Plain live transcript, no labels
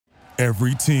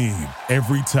Every team,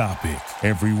 every topic,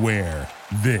 everywhere.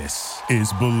 This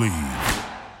is Believe.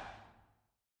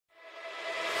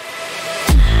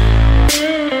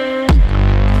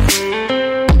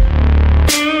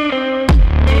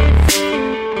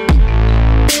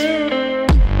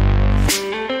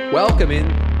 Welcome in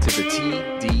to the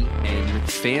TDN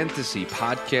Fantasy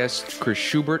Podcast. Chris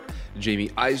Schubert, Jamie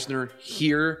Eisner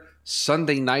here.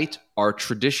 Sunday night, our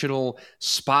traditional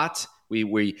spot.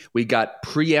 We got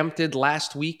preempted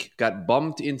last week, got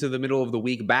bumped into the middle of the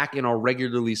week, back in our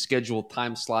regularly scheduled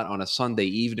time slot on a Sunday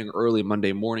evening, early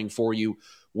Monday morning for you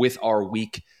with our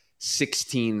Week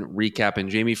 16 recap. And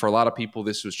Jamie, for a lot of people,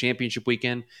 this was championship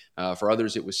weekend. For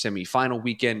others, it was semifinal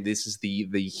weekend. This is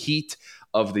the heat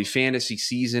of the fantasy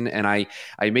season. And I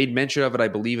made mention of it, I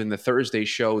believe, in the Thursday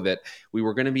show that we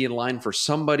were going to be in line for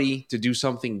somebody to do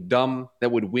something dumb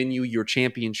that would win you your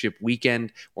championship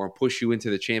weekend or push you into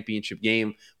the championship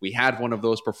game. We had one of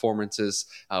those performances.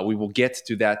 We will get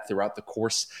to that throughout the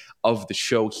course of the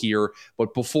show here.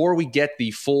 But before we get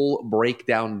the full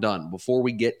breakdown done, before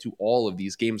we get to all of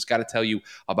these games, got to tell you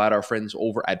about our friends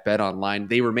over at BetOnline.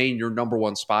 They remain your number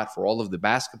one spot for all of the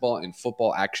basketball and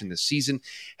football action this season.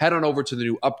 Head on over to the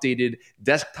new updated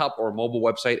desktop or mobile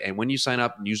website, and when you sign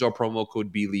up and use our promo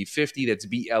code BLEAV50, that's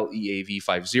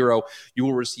BLEAV50, you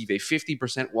will receive a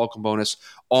 50% welcome bonus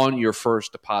on your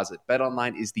first deposit.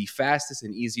 BetOnline is the fastest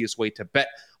and easiest way to bet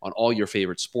on all your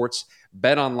favorite sports.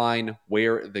 BetOnline,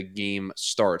 where the game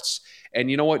starts. And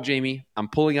you know what, Jamie? I'm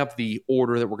pulling up the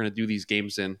order that we're going to do these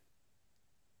games in.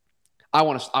 I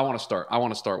want to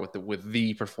start with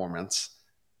the performance.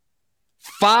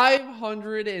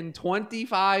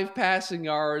 525 passing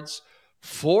yards,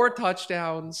 4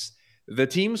 touchdowns. The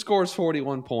team scores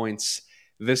 41 points.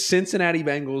 The Cincinnati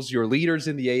Bengals, your leaders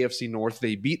in the AFC North,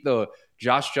 they beat the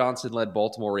Josh Johnson-led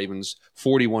Baltimore Ravens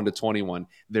 41-21.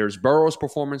 There's Burrow's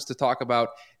performance to talk about.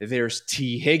 There's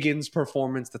T. Higgins'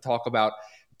 performance to talk about.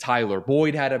 Tyler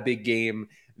Boyd had a big game.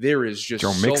 There is just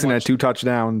Joe Mixon had 2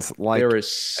 touchdowns. There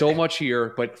is so much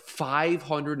here, but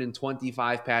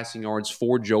 525 passing yards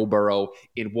for Joe Burrow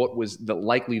in what was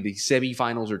likely the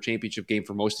semifinals or championship game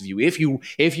for most of you. If you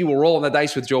were rolling the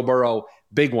dice with Joe Burrow,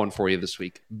 big one for you this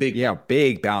week.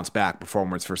 Big bounce back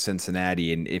performance for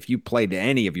Cincinnati. And if you played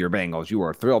any of your Bengals, you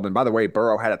were thrilled. And by the way,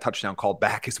 Burrow had a touchdown called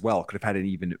back as well. Could have had an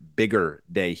even bigger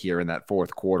day here in that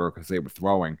fourth quarter because they were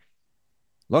throwing.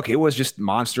 Look, it was just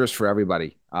monstrous for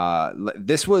everybody.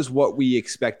 This was what we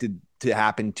expected to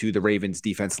happen to the Ravens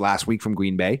defense last week from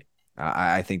Green Bay.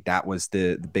 I think that was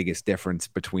the biggest difference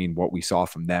between what we saw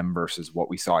from them versus what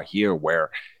we saw here, where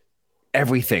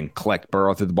everything clicked.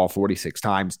 Burrow threw the ball 46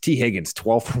 times. T. Higgins,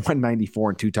 12 for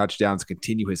 194 and 2 touchdowns,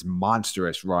 continue his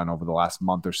monstrous run over the last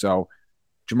month or so.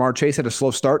 Jamar Chase had a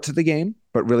slow start to the game,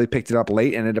 but really picked it up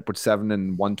late, ended up with 7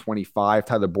 and 125.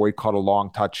 Tyler Boyd caught a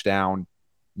long touchdown.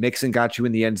 Mixon got you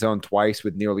in the end zone twice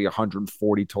with nearly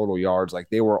 140 total yards. Like,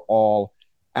 they were all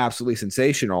absolutely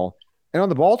sensational. And on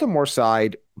the Baltimore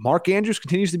side, Mark Andrews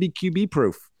continues to be QB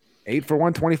proof. 8 for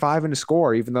 125 in a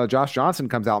score, even though Josh Johnson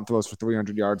comes out and throws for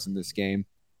 300 yards in this game.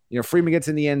 Freeman gets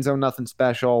in the end zone, nothing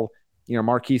special.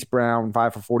 Marquise Brown,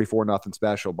 5 for 44, nothing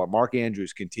special. But Mark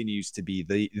Andrews continues to be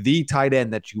the tight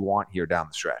end that you want here down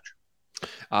the stretch.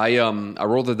 I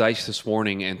rolled the dice this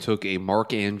morning and took a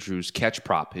Mark Andrews catch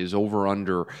prop. His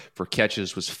over-under for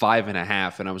catches was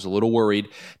 5.5, and I was a little worried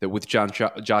that with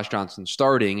Josh Johnson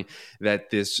starting,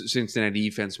 that this Cincinnati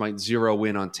defense might zero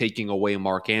in on taking away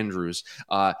Mark Andrews.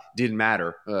 Didn't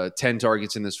matter. 10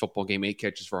 targets in this football game, 8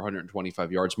 catches for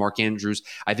 125 yards. Mark Andrews,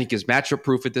 I think, is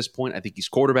matchup-proof at this point. I think he's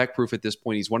quarterback-proof at this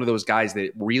point. He's one of those guys that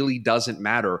it really doesn't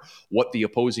matter what the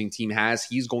opposing team has.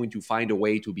 He's going to find a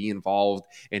way to be involved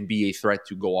and be a threat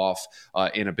to go off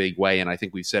in a big way. And I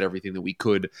think we've said everything that we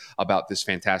could about this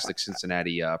fantastic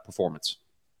Cincinnati performance.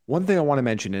 One thing I want to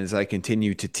mention is I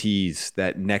continue to tease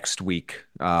that next week,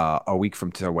 a week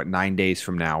from 9 days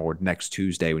from now, or next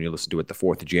Tuesday when you listen to it, the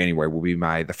 4th of January, will be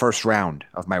the first round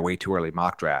of my way too early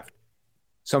mock draft.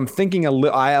 So I'm thinking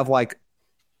I have like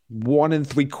 1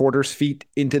 3/4 feet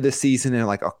into the season and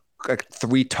like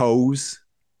 3 toes,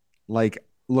 like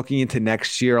looking into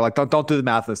next year. Like, don't do the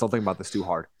math on this. Don't think about this too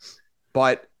hard.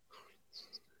 But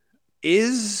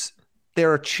is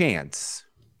there a chance,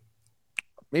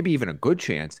 maybe even a good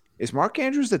chance, is Mark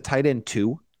Andrews the tight end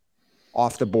 2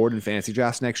 off the board in fantasy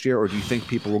drafts next year? Or do you think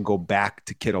people will go back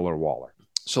to Kittle or Waller?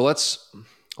 So let's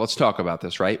talk about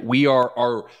this, right?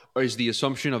 Is the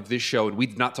assumption of this show, and we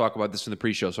did not talk about this in the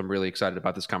pre-show, so I'm really excited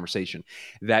about this conversation,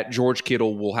 that George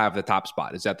Kittle will have the top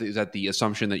spot. Is that the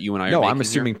assumption that you and I are making? No, I'm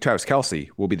assuming Travis Kelce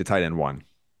will be the tight end 1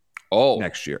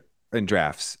 next year. In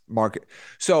drafts, market.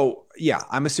 So yeah,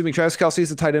 I'm assuming Travis Kelce is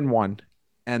the tight end 1.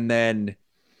 And then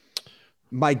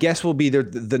my guess will be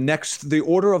the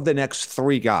order of the next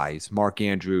three guys, Mark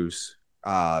Andrews,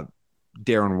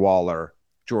 Darren Waller,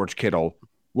 George Kittle,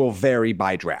 will vary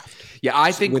by draft. Yeah,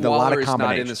 I think with a lot of Waller is not in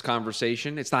combinations. this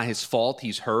conversation. It's not his fault.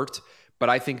 He's hurt. But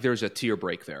I think there's a tier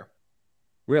break there.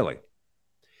 Really?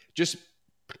 Just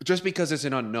because it's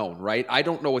an unknown, right? I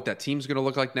don't know what that team's going to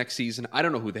look like next season. I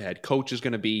don't know who the head coach is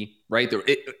going to be, right?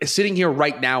 Sitting here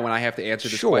right now when I have to answer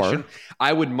this question,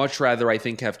 I would much rather, I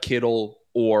think, have Kittle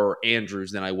or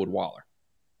Andrews than I would Waller.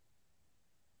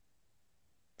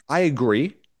 I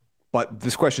agree, but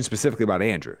this question specifically about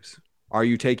Andrews. Are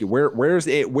you taking where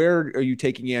are you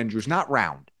taking Andrews? Not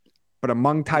round, but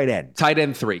among tight ends. Tight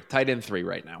end three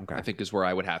right now. Okay. I think is where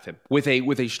I would have him with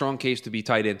a strong case to be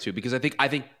tight end two, because I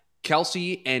think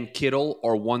Kelsey and Kittle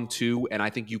are 1-2, and I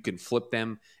think you can flip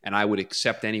them, and I would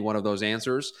accept any one of those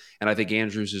answers. And I think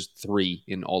Andrews is 3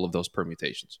 in all of those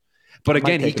permutations. But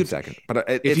again, he could second. But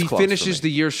if he finishes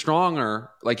the year stronger,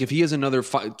 like if he has another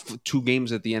 2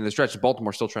 games at the end of the stretch,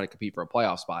 Baltimore's still trying to compete for a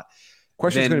playoff spot.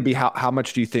 Question is going to be how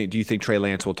much do you think Trey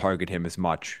Lance will target him as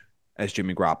much as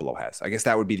Jimmy Garoppolo has? I guess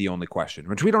that would be the only question,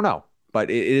 which we don't know. But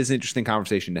it is an interesting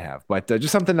conversation to have. But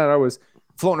just something that I was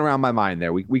floating around my mind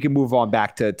there. We can move on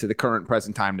back to the current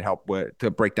present time to help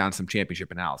to break down some championship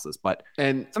analysis. But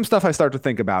some stuff I start to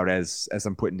think about as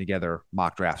I'm putting together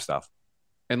mock draft stuff.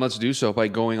 And let's do so by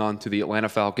going on to the Atlanta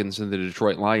Falcons and the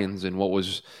Detroit Lions and what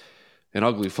was an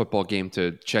ugly football game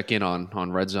to check in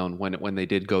on Red Zone when they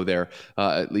did go there,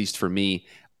 at least for me.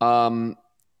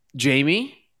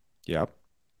 Jamie? Yep.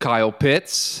 Kyle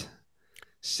Pitts,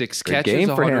 6 Great catches, game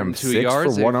for 102 him. 6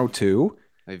 yards. for 102.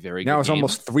 A very now good it's game.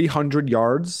 Almost 300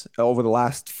 yards over the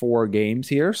last 4 games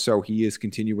here, so he is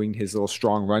continuing his little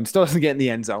strong run. Still doesn't get in the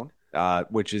end zone,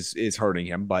 which is hurting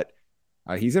him, but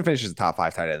he's going to finish as a top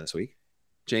 5 tight end this week.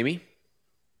 Jamie,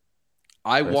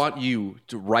 I want you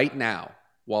to right now,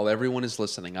 while everyone is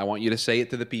listening, I want you to say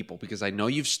it to the people because I know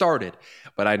you've started,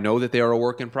 but I know that they are a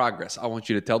work in progress. I want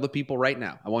you to tell the people right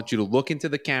now. I want you to look into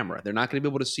the camera. They're not going to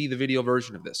be able to see the video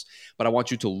version of this, but I want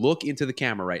you to look into the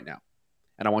camera right now.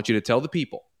 And I want you to tell the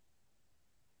people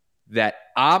that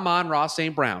Amon-Ra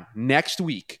St. Brown next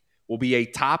week will be a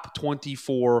top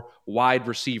 24 wide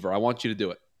receiver. I want you to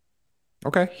do it.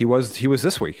 Okay. He was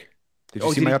this week. Did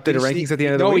you see my updated rankings at the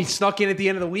end of the week? No, he snuck in at the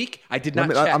end of the week. I did not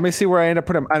check. Let me see where I end up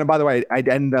putting him. And by the way, I'd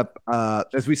end up,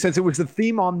 since it was the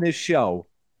theme on this show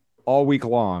all week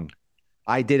long,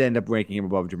 I did end up ranking him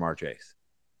above Jamar Chase.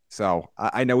 So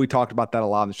I know we talked about that a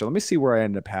lot on the show. Let me see where I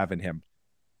ended up having him.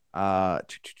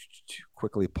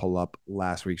 Quickly pull up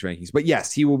last week's rankings. But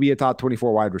yes, he will be a top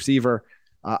 24 wide receiver.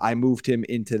 I moved him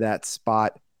into that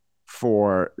spot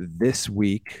for this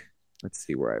week. Let's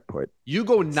see where I put. You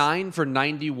go 9 for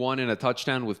 91 and a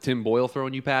touchdown with Tim Boyle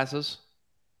throwing you passes.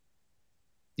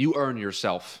 You earn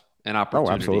yourself an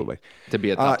opportunity to be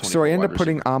a top 24 so I end up wide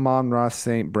putting receiver. Amon-Ra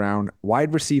St. Brown,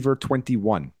 wide receiver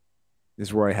 21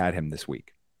 is where I had him this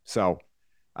week. So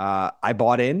I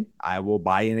bought in. I will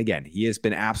buy in again. He has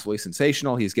been absolutely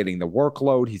sensational. He's getting the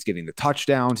workload. He's getting the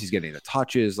touchdowns. He's getting the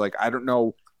touches. Like, I don't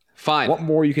know what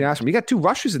more you can ask him. He got 2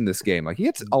 rushes in this game. Like, he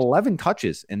gets 11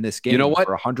 touches in this game. You know what?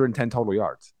 For 110 total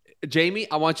yards. Jamie,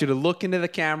 I want you to look into the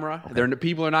camera. Okay.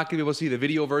 People are not going to be able to see the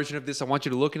video version of this. I want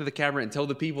you to look into the camera and tell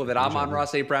the people that Amon-Ra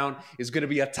St. Brown is going to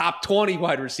be a top 20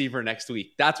 wide receiver next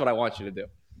week. That's what I want you to do.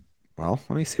 Well,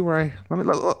 let me see where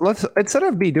let's instead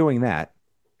of me doing that,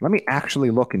 let me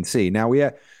actually look and see. Now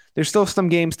there's still some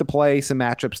games to play, some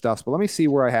matchup stuff, but let me see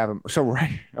where I have him. So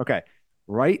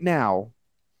right now,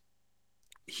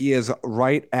 he is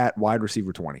right at wide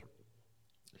receiver 20.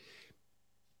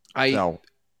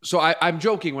 I'm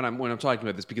joking when I'm talking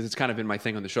about this because it's kind of been my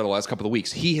thing on the show the last couple of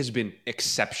weeks. He has been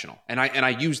exceptional, and I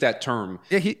use that term.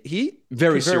 Yeah, he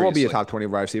very well be a top 20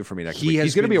 wide receiver for me next week.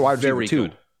 He's going to be a wide receiver too.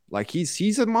 Good. Like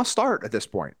he's a must start at this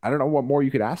point. I don't know what more you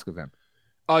could ask of him.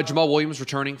 Jamal Williams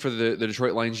returning for the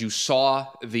Detroit Lions. You saw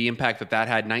the impact that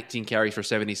had. 19 carries for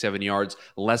 77 yards.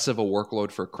 Less of a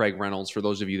workload for Craig Reynolds. For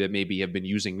those of you that maybe have been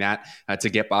using that to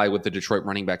get by with the Detroit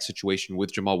running back situation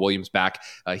with Jamal Williams back,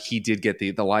 he did get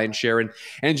the lion's share.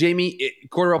 And Jamie,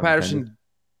 Cordarrelle Patterson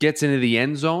gets into the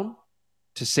end zone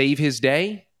to save his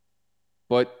day,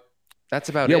 but that's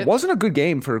about it. It wasn't a good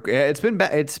game for. It's been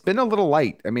a little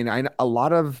light. I mean, a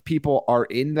lot of people are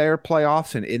in their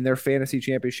playoffs and in their fantasy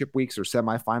championship weeks or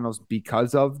semifinals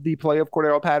because of the play of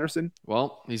Cordarrelle Patterson.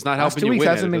 Well, he's not helping you win. Last 2 weeks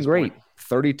hasn't been great. Point.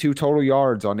 32 total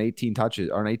yards on 18 touches,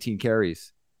 on 18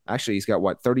 carries. Actually, he's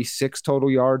got 36 total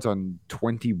yards on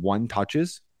 21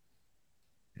 touches.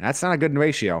 That's not a good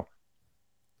ratio.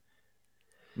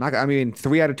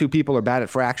 3 out of 2 people are bad at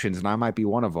fractions, and I might be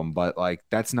one of them. But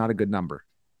that's not a good number.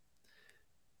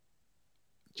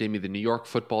 Jamie, the New York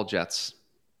Football Jets.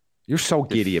 You're so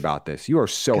giddy about this. You are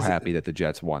so happy that the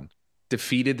Jets won.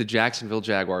 Defeated the Jacksonville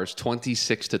Jaguars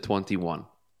 26-21.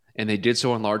 And they did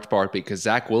so in large part because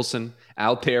Zach Wilson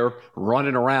out there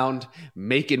running around,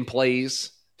 making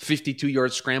plays,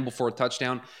 52-yard scramble for a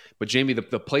touchdown. But Jamie,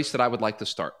 the place that I would like to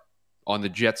start on the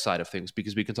Jets side of things,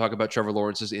 because we can talk about Trevor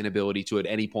Lawrence's inability to at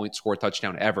any point score a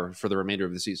touchdown ever for the remainder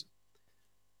of the season.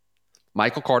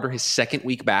 Michael Carter, his second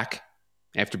week back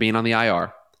after being on the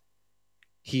IR.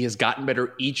 He has gotten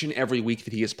better each and every week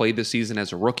that he has played this season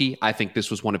as a rookie. I think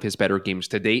this was one of his better games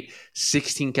to date.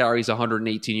 16 carries,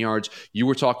 118 yards. You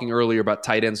were talking earlier about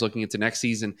tight ends looking into next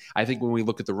season. I think when we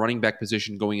look at the running back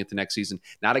position going into next season,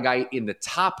 not a guy in the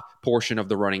top portion of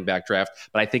the running back draft,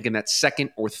 but I think in that second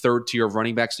or third tier of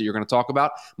running backs that you're going to talk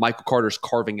about, Michael Carter's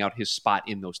carving out his spot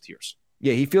in those tiers.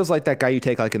 Yeah, he feels like that guy you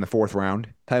take like in the fourth round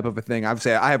type of a thing. I would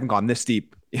say I haven't gone this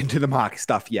deep into the mock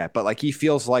stuff yet, but like he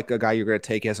feels like a guy you're going to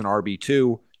take as an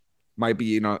RB2. Might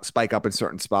be, spike up in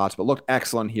certain spots, but look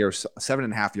excellent here.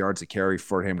 7.5 yards a carry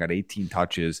for him, got 18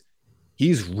 touches.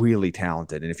 He's really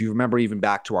talented. And if you remember even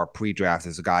back to our pre-draft,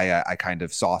 as a guy I kind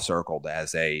of saw circled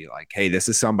as a like, hey, this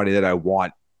is somebody that I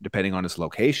want depending on his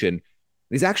location.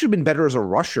 He's actually been better as a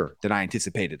rusher than I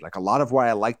anticipated. Like a lot of why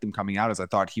I liked him coming out is I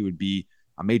thought he would be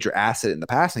a major asset in the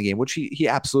passing game, which he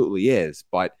absolutely is.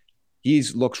 But he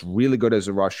looks really good as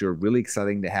a rusher. Really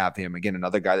exciting to have him. Again,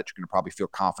 another guy that you're going to probably feel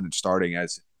confident starting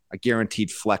as a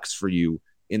guaranteed flex for you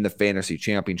in the fantasy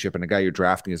championship, and a guy you're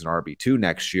drafting as an RB2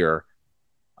 next year.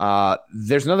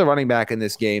 There's another running back in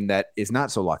this game that is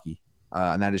not so lucky,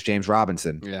 and that is James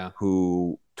Robinson,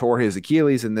 who tore his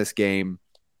Achilles in this game.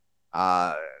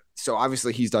 So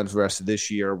obviously he's done for the rest of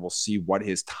this year. We'll see what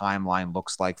his timeline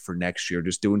looks like for next year.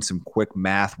 Just doing some quick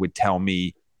math would tell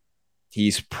me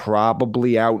he's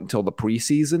probably out until the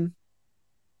preseason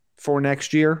for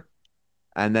next year.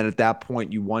 And then at that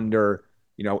point, you wonder,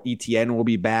 ETN will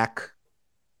be back,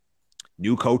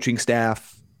 new coaching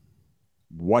staff.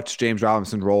 What's James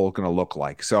Robinson's role going to look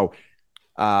like? So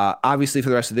obviously for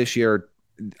the rest of this year,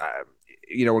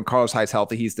 when Carlos Hyde's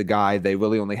healthy, he's the guy. They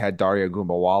really only had Dario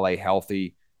Gumbawale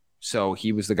healthy. So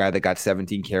he was the guy that got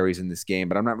 17 carries in this game.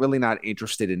 But I'm really not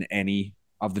interested in any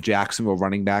of the Jacksonville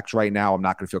running backs right now. I'm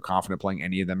not going to feel confident playing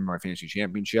any of them in my fantasy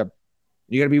championship.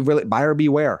 You got to be really buyer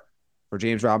beware for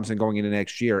James Robinson going into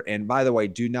next year. And by the way,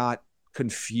 do not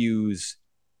confuse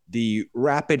the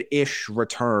rapid-ish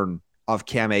return of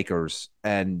Cam Akers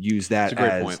and use that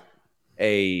as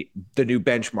the new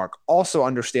benchmark. Also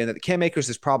understand that Cam Akers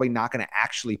is probably not going to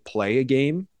actually play a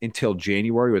game until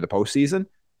January or the postseason.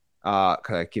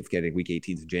 Because I keep getting week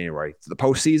 18 in January. So the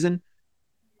postseason,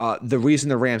 the reason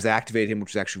the Rams activated him,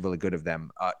 which is actually really good of them,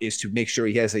 is to make sure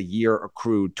he has a year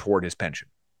accrued toward his pension.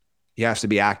 He has to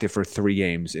be active for 3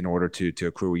 games in order to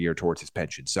accrue a year towards his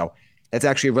pension. So that's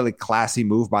actually a really classy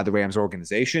move by the Rams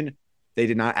organization. They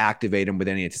did not activate him with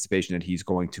any anticipation that he's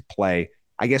going to play.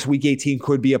 I guess week 18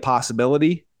 could be a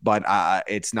possibility, but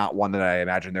it's not one that I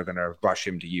imagine they're going to rush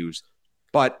him to use.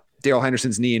 But Darrell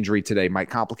Henderson's knee injury today might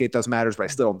complicate those matters, but I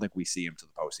still don't think we see him to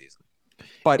the postseason.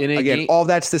 But again, all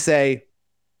that's to say,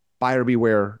 buyer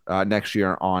beware next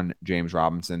year on James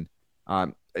Robinson.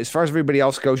 As far as everybody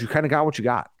else goes, you kind of got what you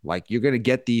got. Like, you're going to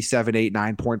get the 7, 8,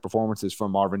 9-point performances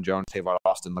from Marvin Jones, Tavon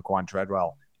Austin, Laquan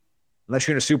Treadwell. Unless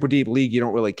you're in a super deep league, you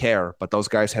don't really care. But those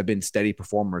guys have been steady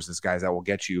performers. These guys that will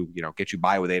get you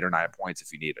by with 8 or 9 points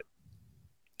if you need it.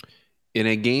 In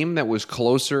a game that was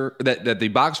closer, that the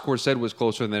box score said was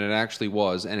closer than it actually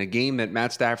was, and a game that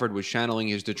Matt Stafford was channeling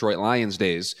his Detroit Lions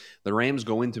days, the Rams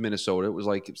go into Minnesota. It was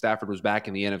like Stafford was back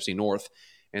in the NFC North,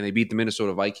 and they beat the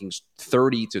Minnesota Vikings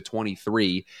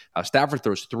 30-23. Stafford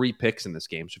throws 3 picks in this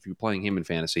game, so if you're playing him in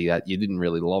fantasy, you didn't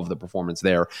really love the performance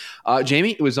there.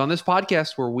 Jamie, it was on this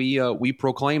podcast where we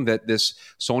proclaimed that this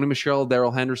Sony Michel,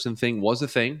 Darrell Henderson thing was a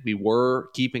thing. We were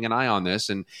keeping an eye on this,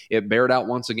 and it bared out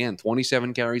once again.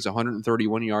 27 carries,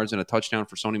 131 yards, and a touchdown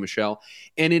for Sony Michel.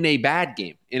 And in a bad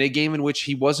game, in a game in which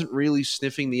he wasn't really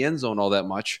sniffing the end zone all that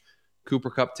much,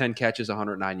 Cooper Kupp, 10 catches,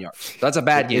 109 yards. That's a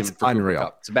bad game. It's unreal. Cooper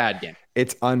Kupp. It's a bad game.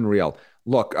 It's unreal.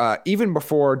 Look, even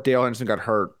before Darrell Henderson got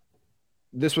hurt,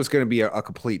 this was going to be a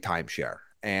complete timeshare.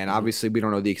 And obviously, we don't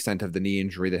know the extent of the knee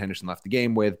injury that Henderson left the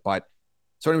game with. But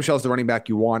Sony Michel is the running back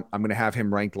you want. I'm going to have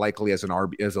him ranked likely as a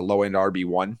low-end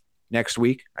RB1 next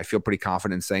week. I feel pretty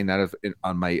confident in saying that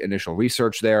on my initial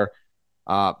research there.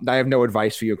 I have no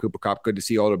advice for you, Cooper Kupp. Good to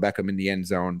see Odell Beckham in the end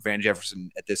zone. Van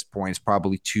Jefferson at this point is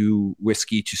probably too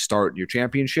risky to start your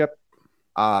championship.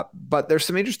 But there's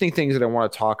some interesting things that I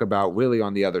want to talk about really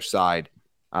on the other side.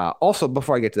 Also,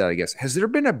 before I get to that, I guess, has there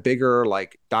been a bigger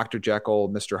like Dr. Jekyll,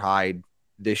 Mr. Hyde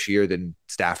this year than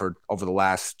Stafford over the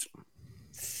last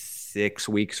 6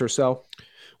 weeks or so.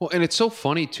 Well, and it's so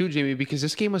funny too, Jamie, because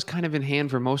this game was kind of in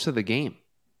hand for most of the game.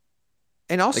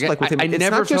 And also, like with him, I it's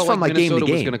never not just felt from like like game Minnesota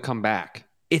to was game. going to come back.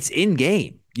 It's in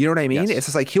game. You know what I mean? Yes. It's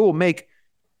just like he will make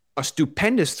a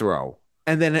stupendous throw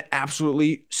and then an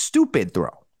absolutely stupid throw.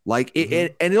 Like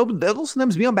and it'll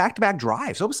sometimes be on back-to-back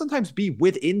drives. It'll sometimes be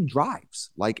within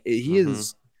drives. Like he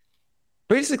is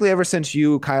basically, ever since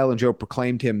you, Kyle, and Joe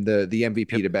proclaimed him the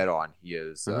MVP to bet on, he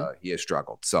has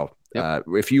struggled. So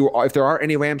if there are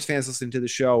any Rams fans listening to the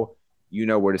show, you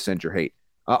know where to send your hate.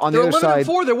 On They're the other 11 side,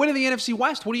 4. They're winning the NFC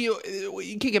West. What do you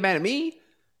can't get mad at me?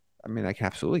 I mean, I can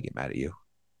absolutely get mad at you,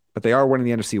 but they are winning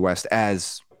the NFC West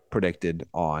as predicted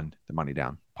on the Money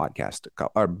Down podcast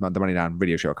or the Money Down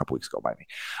video show a couple weeks ago by me.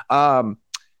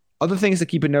 Other things to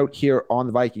keep a note here on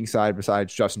the Viking side,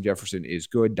 besides Justin Jefferson is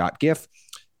good.gif.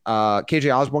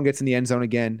 KJ Osborne gets in the end zone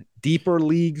again. Deeper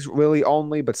leagues really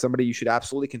only, but somebody you should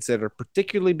absolutely consider,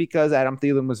 particularly because Adam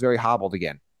Thielen was very hobbled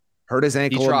again. Hurt his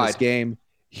ankle in this game.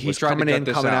 He was coming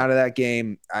out of that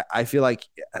game. I feel like,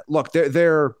 look,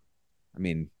 they're I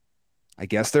mean, I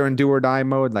guess they're in do or die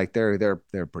mode. Like they're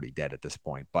pretty dead at this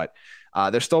point, but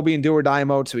they're still being do or die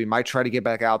mode. So he might try to get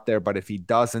back out there, but if he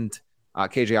doesn't,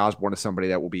 KJ Osborne is somebody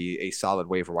that will be a solid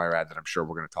waiver wire ad that I'm sure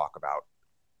we're going to talk about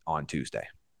on Tuesday.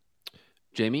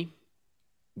 Jamie,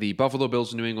 the Buffalo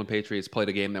Bills and New England Patriots played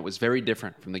a game that was very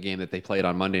different from the game that they played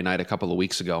on Monday night a couple of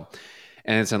weeks ago.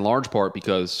 And it's in large part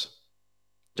because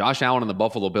Josh Allen and the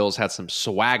Buffalo Bills had some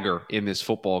swagger in this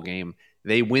football game.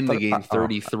 They win the game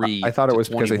 33. I thought it was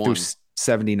 21. because they threw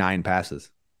 79 passes.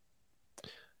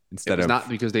 It's not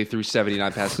because they threw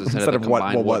 79 passes instead of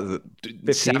what was it?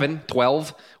 15? 7,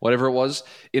 12, whatever it was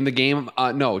in the game.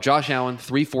 No, Josh Allen,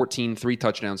 314, 3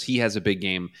 touchdowns. He has a big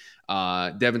game.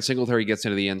 Devin Singletary gets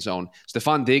into the end zone.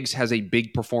 Stephon Diggs has a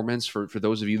big performance for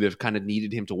those of you that have kind of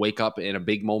needed him to wake up in a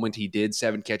big moment. He did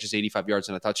 7 catches, 85 yards,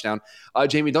 and a touchdown.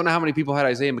 Jamie, don't know how many people had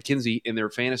Isaiah McKenzie in their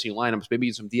fantasy lineups, maybe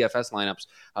in some DFS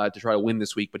lineups to try to win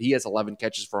this week, but he has 11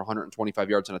 catches for 125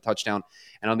 yards and a touchdown.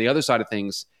 And on the other side of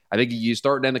things, I think you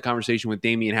start to end the conversation with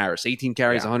Damian Harris, 18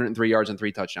 carries, 103 yards, and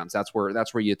 3 touchdowns. That's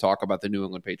where you talk about the New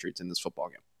England Patriots in this football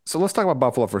game. So let's talk about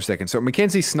Buffalo for a second. So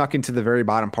McKenzie snuck into the very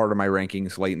bottom part of my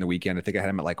rankings late in the weekend. I think I had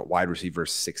him at like a wide receiver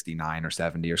 69 or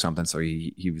 70 or something. So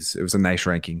it was a nice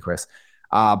ranking, Chris.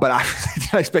 But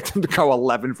I expect him to go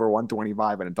 11 for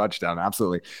 125 and a touchdown.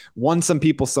 Absolutely. Won some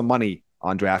people some money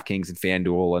on DraftKings and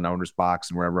FanDuel and Owner's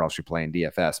Box and wherever else you're playing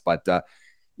DFS. But I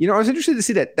was interested to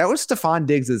see that was Stephon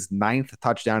Diggs' 9th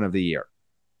touchdown of the year.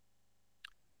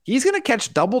 He's going to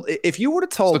catch double. If you would have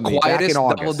told me back in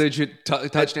August, double-digit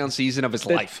touchdown season of his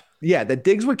life. Yeah, that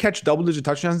Diggs would catch double-digit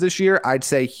touchdowns this year, I'd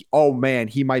say, oh man,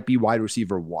 he might be wide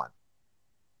receiver 1.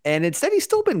 And instead, he's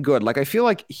still been good. Like, I feel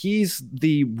like he's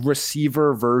the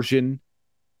receiver version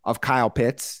of Kyle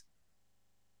Pitts.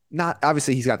 Not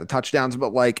obviously he's got the touchdowns,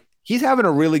 but like he's having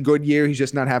a really good year. He's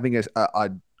just not having a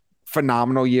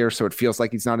phenomenal year, so it feels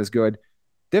like he's not as good.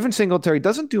 Devin Singletary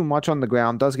doesn't do much on the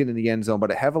ground, does get in the end zone,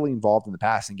 but heavily involved in the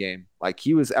passing game. Like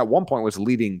he was at one point was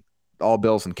leading all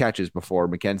Bills in catches before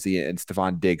McKenzie and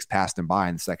Stephon Diggs passed him by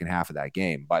in the second half of that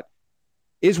game, but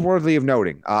is worthy of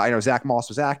noting. I know Zach Moss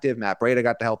was active. Matt Breida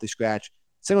got the healthy scratch.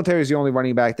 Singletary is the only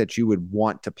running back that you would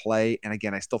want to play. And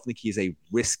again, I still think he's a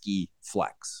risky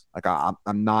flex. Like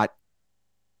I'm not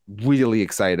really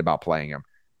excited about playing him.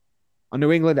 On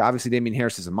New England, obviously Damian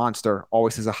Harris is a monster,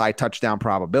 always has a high touchdown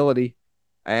probability.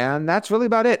 And that's really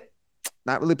about it.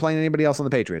 Not really playing anybody else on the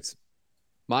Patriots.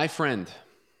 My friend,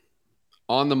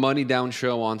 on the Money Down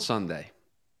show on Sunday,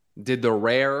 did the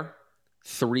rare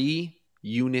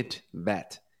 3-unit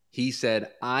bet. He said,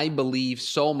 I believe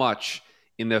so much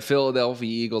in the Philadelphia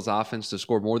Eagles offense to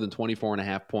score more than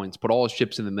 24.5 points, put all his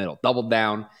chips in the middle, doubled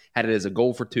down, had it as a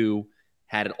goal for 2,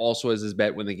 had it also as his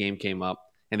bet when the game came up.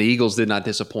 And the Eagles did not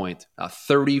disappoint.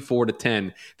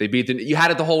 34-10. They beat the. You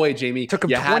had it the whole way, Jamie. Took them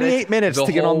 28 minutes to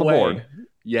get on the board.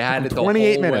 You had it the whole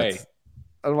way. 28 minutes.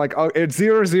 I'm like, oh, it's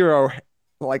 0-0,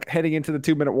 like heading into the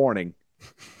 2-minute warning.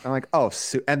 I'm like, oh,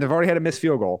 and they've already had a missed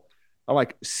field goal. I'm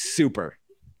like, super.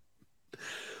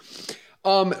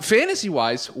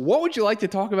 Fantasy-wise, what would you like to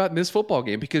talk about in this football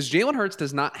game? Because Jalen Hurts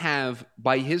does not have,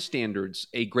 by his standards,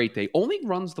 a great day. Only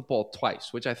runs the ball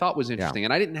twice, which I thought was interesting. Yeah.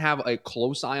 And I didn't have a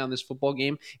close eye on this football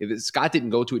game. Scott didn't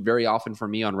go to it very often for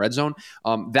me on Red Zone.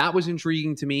 That was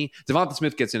intriguing to me. Devonta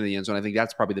Smith gets into the end zone. I think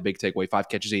that's probably the big takeaway. 5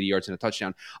 catches, 80 yards, and a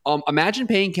touchdown. Imagine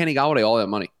paying Kenny Golladay all that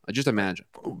money. Just imagine.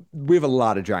 We have a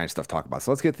lot of Giants stuff to talk about. So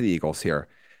let's get to the Eagles here.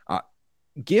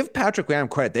 Give Patrick Graham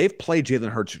credit. They've played Jalen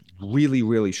Hurts really,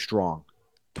 really strong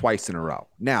twice in a row.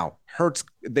 Now, Hurts,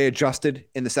 they adjusted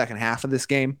in the second half of this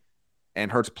game,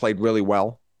 and Hurts played really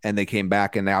well, and they came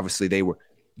back, and obviously they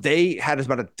they had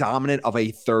about a dominant of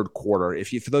a third quarter.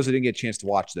 For those who didn't get a chance to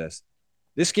watch this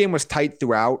game was tight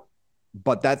throughout,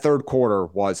 but that third quarter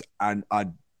was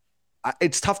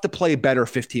it's tough to play better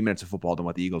 15 minutes of football than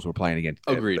what the Eagles were playing against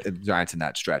the Giants in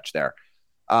that stretch there.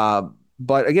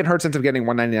 But again, Hurts ends up getting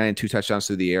 199 and 2 touchdowns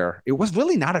through the air. It was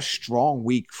really not a strong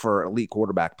week for elite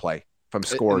quarterback play from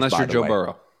scores. Unless you're Joe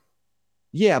Burrow.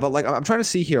 Yeah, but like I'm trying to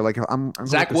see here. Like I'm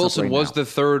Zach Wilson was the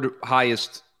third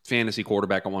highest fantasy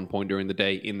quarterback at one point during the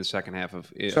day in the second half of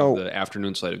the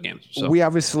afternoon slate of games. So we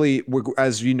obviously,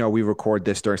 as you know, we record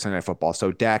this during Sunday Night Football.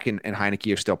 So Dak and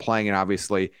Heineke are still playing, and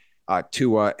obviously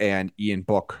Tua and Ian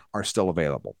Book are still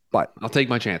available. But I'll take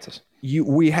my chances.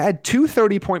 We had 2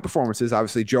 30-point performances.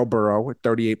 Obviously, Joe Burrow at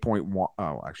 38.1.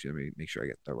 Oh, actually, let me make sure I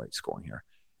get the right scoring here.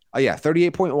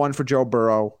 38.1 for Joe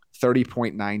Burrow,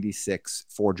 30.96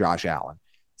 for Josh Allen.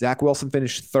 Zach Wilson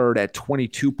finished third at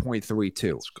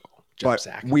 22.32. Let's go. But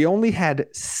Zach. we only had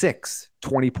 6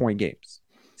 20-point games.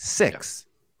 6.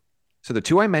 Yeah. So the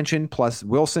 2 I mentioned, plus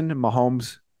Wilson,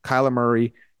 Mahomes, Kyler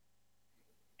Murray,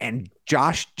 and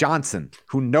Josh Johnson,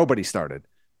 who nobody started.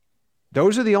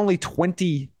 Those are the only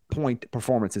 20-point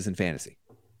performances in fantasy.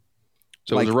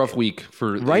 So it was a rough week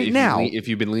for if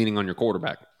you've been leaning on your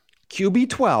quarterback. QB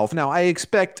 12. Now, I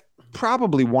expect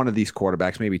probably one of these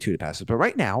quarterbacks, maybe 2 to pass it. But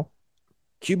right now,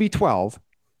 QB 12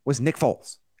 was Nick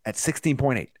Foles at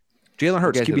 16.8. Jalen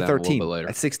Hurts, QB 13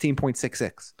 at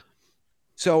 16.66.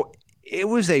 So it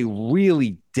was a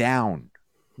really down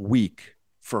week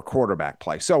for quarterback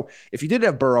play. So if you did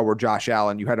have Burrow or Josh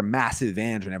Allen, you had a massive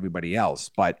advantage on everybody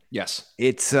else. But yes,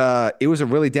 it was a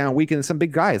really down week. And some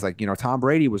big guys like, Tom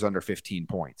Brady was under 15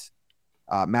 points.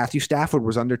 Matthew Stafford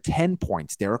was under 10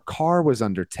 points. Derek Carr was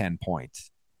under 10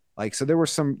 points. So there were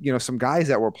some guys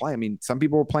that were playing. I mean, some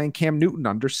people were playing Cam Newton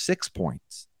under 6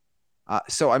 points.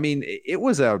 So, I mean, it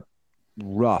was a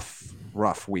rough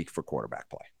week for quarterback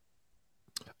play.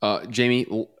 Jamie,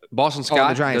 Boston Scott. On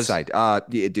the Giants side.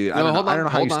 Dude, I don't know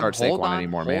how you start Saquon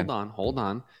anymore, man. Hold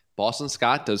on. Boston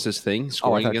Scott does his thing,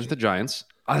 scoring against the Giants.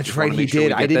 Oh, that's right. He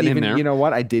did. I didn't even, you know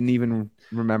what? I didn't even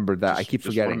remember that. I keep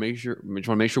forgetting. Just want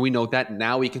to make sure we note that.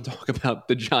 Now we can talk about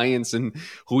the Giants and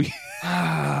who. Dude,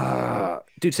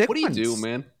 Saquon, what do you do,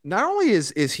 man? Not only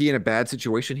is he in a bad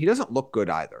situation, he doesn't look good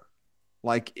either.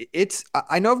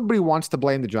 I know everybody wants to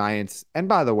blame the Giants, and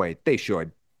by the way, they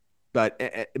should. But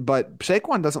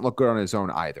Saquon doesn't look good on his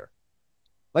own either.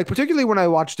 Particularly when I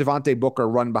watch Devontae Booker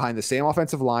run behind the same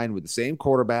offensive line with the same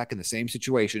quarterback in the same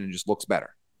situation and just looks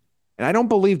better. And I don't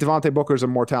believe Devontae Booker is a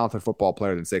more talented football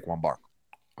player than Saquon Barkley.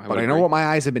 But I know what my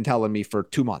eyes have been telling me for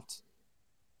 2 months.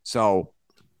 So,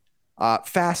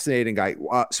 fascinating guy.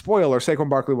 Spoiler, Saquon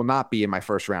Barkley will not be in my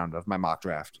first round of my mock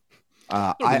draft.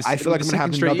 I feel like I'm going to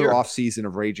have another offseason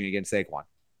of raging against Saquon.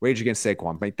 Rage against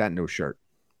Saquon. Make that new shirt.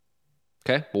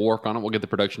 Okay, we'll work on it. We'll get the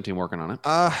production team working on it.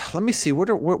 Let me see.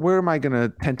 Where am I going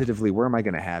to tentatively? Where am I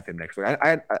going to have him next week?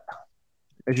 I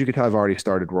as you can tell, I've already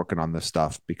started working on this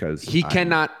stuff because he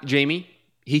cannot be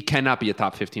a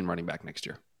top 15 running back next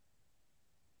year.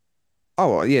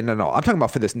 Oh yeah, no. I'm talking about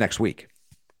for this next week.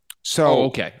 So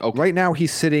okay. Right now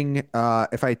he's sitting.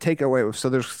 If I take away, so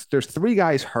there's 3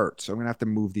 guys hurt, so I'm gonna have to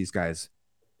move these guys.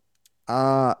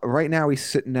 Right now he's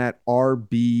sitting at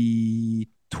RB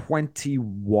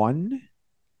 21.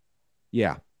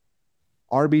 Yeah.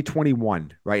 RB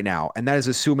 21 right now. And that is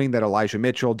assuming that Elijah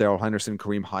Mitchell, Darrell Henderson,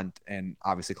 Kareem Hunt, and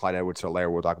obviously Clyde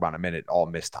Edwards-Helaire, we'll talk about in a minute, all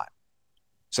missed time.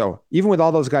 So even with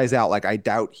all those guys out, I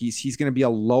doubt he's going to be a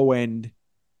low-end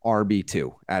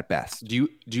RB2 at best. Do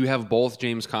you have both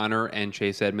James Conner and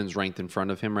Chase Edmonds ranked in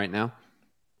front of him right now?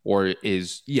 Or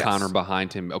is Conner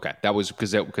behind him? Okay. That was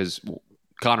because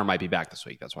Conner might be back this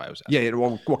week. That's why I was asking. Yeah,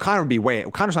 well, Conner would be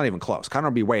Conner's not even close. Conner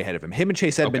would be way ahead of him. Him and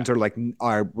Chase Edmonds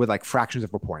are with fractions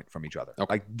of a point from each other.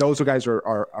 Okay. Those guys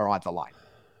are on the line.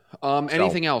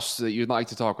 Anything else that you'd like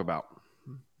to talk about?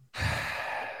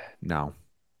 No.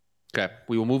 Okay,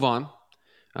 we will move on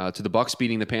to the Bucs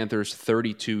beating the Panthers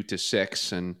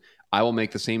 32-6, and I will make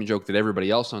the same joke that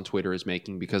everybody else on Twitter is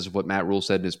making because of what Matt Rule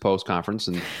said in his post conference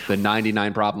and the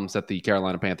 99 problems that the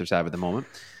Carolina Panthers have at the moment.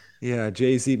 Yeah,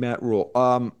 Jay-Z, Matt Rule.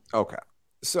 Okay.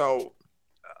 So,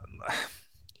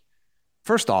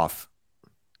 first off,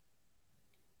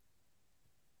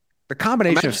 the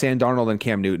combination of Sam Darnold and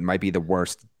Cam Newton might be the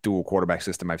worst dual quarterback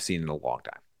system I've seen in a long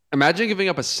time. Imagine giving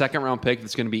up a second-round pick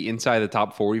that's going to be inside the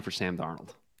top 40 for Sam Darnold.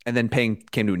 And then paying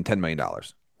Cam Newton $10 million.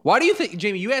 Why do you think,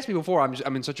 Jamie, you asked me before,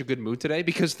 I'm in such a good mood today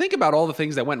because think about all the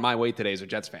things that went my way today as a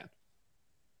Jets fan.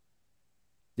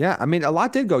 Yeah, I mean, a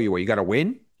lot did go your way. You got a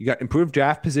win. You got improved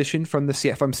draft position from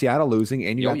Seattle losing,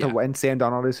 and you got to win. Sam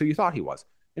Darnold is who you thought he was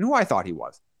and who I thought he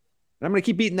was. And I'm going to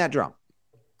keep beating that drum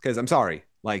because I'm sorry.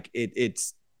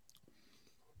 It's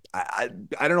I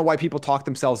don't know why people talk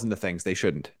themselves into things they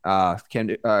shouldn't.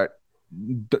 Darnold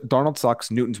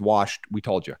sucks. Newton's washed. We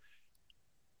told you.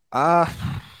 I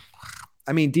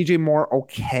mean, DJ Moore,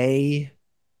 okay.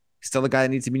 Still the guy that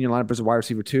needs to be in your lineup as a wide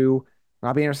receiver too.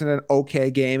 Robbie Anderson had an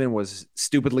okay game and was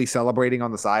stupidly celebrating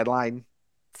on the sideline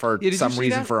for some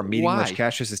reason for a meaningless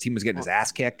catch as his team was getting his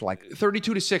ass kicked. Like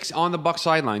 32-6 on the Bucs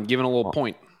sideline, giving a little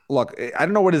point. Look, I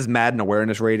don't know what his Madden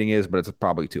awareness rating is, but it's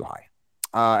probably too high.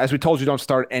 As we told you, don't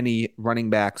start any running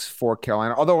backs for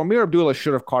Carolina. Although Amir Abdullah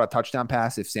should have caught a touchdown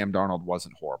pass if Sam Darnold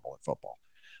wasn't horrible at football.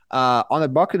 On the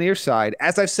Buccaneers side,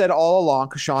 as I've said all along,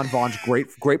 Ke'Shawn Vaughn's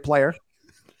great player.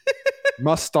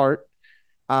 Must start.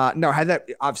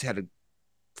 Obviously had a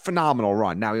phenomenal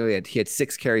run. Now he had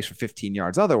 6 carries for 15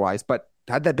 yards otherwise, but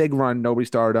had that big run. Nobody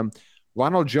started him.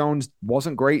 Ronald Jones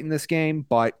wasn't great in this game,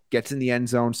 but gets in the end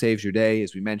zone, saves your day.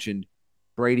 As we mentioned,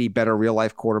 Brady, better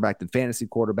real-life quarterback than fantasy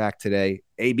quarterback today.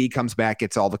 AB comes back,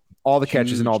 gets all the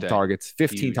catches and all the targets.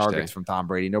 15 targets from Tom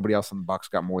Brady. Nobody else on the Bucs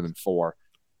got more than 4.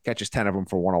 Catches 10 of them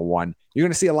for 101. You're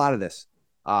going to see a lot of this.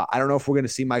 I don't know if we're going to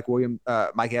see Mike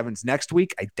Evans next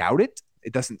week. I doubt it.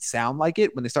 It doesn't sound like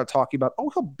it. When they start talking about,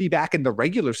 he'll be back in the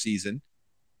regular season,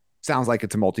 sounds like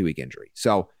it's a multi-week injury.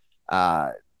 So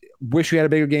wish we had a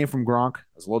bigger game from Gronk. It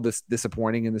was a little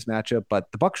disappointing in this matchup,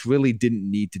 but the Bucs really didn't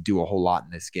need to do a whole lot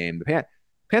in this game. The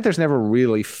Panthers never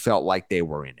really felt like they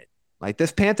were in it. Like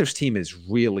this Panthers team is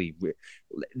really,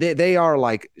 they are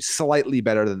like slightly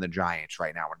better than the Giants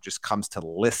right now when it just comes to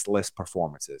listless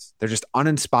performances. They're just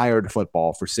uninspired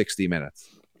football for 60 minutes.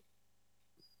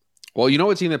 Well, you know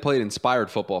what team that played inspired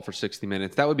football for 60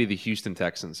 minutes? That would be the Houston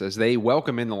Texans, as they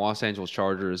welcome in the Los Angeles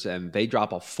Chargers, and they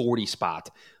drop a 40 spot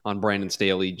on Brandon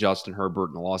Staley, Justin Herbert,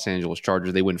 and the Los Angeles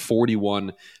Chargers. They win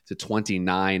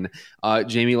 41-29.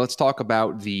 Jamie, let's talk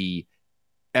about the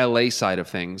LA side of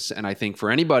things. And I think for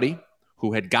anybody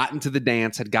who had gotten to the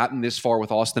dance, had gotten this far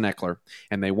with Austin Eckler,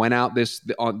 and they went out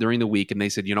during the week and they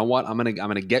said, you know what, I'm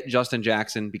gonna get Justin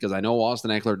Jackson because I know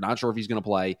Austin Eckler, not sure if he's going to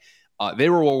play. They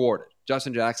were rewarded.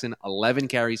 Justin Jackson, 11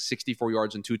 carries, 64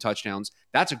 yards, and 2 touchdowns.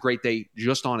 That's a great day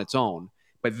just on its own.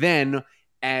 But then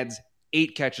adds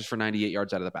 8 catches for 98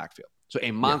 yards out of the backfield. So a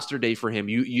monster day for him.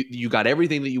 You got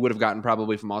everything that you would have gotten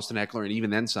probably from Austin Eckler, and even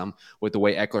then some with the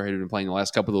way Eckler had been playing the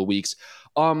last couple of weeks.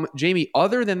 Jamie,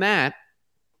 other than that,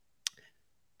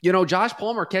 Josh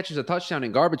Palmer catches a touchdown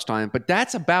in garbage time, but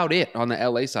that's about it on the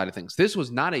LA side of things. This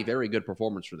was not a very good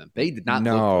performance for them. They did not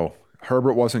look good.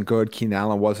 Herbert wasn't good. Keenan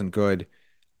Allen wasn't good.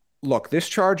 Look, this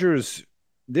Chargers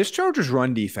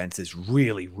run defense is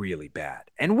really, really bad.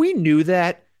 And we knew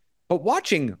that, but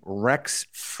watching Rex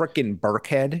frickin'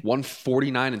 Burkhead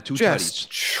 149 and 2 just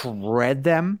tutties shred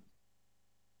them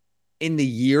in the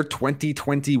year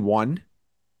 2021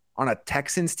 on a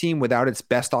Texans team without its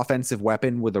best offensive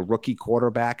weapon, with a rookie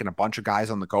quarterback and a bunch of guys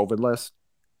on the COVID list.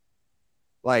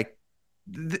 Like,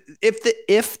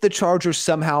 if the Chargers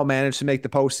somehow manage to make the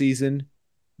postseason,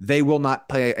 they will not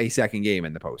play a second game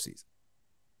in the postseason.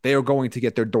 They are going to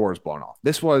get their doors blown off.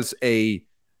 This was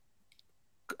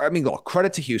look,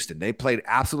 credit to Houston. They played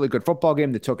absolutely good football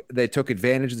game. They took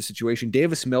advantage of the situation.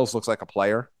 Davis Mills looks like a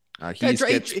player. He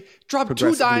dropped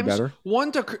 2 dimes. Better.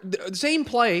 One to the same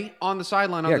play on the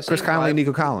sideline. On the Chris Conley and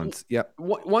Nico Collins. Yep.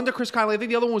 One to Chris Conley. I think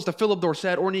the other one was to Philip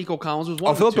Dorsett or Nico Collins. Was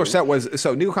one. Philip Dorsett was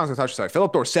Nico Collins was touch side.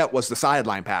 Philip Dorsett was the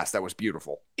sideline pass that was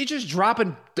beautiful. He's just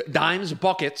dropping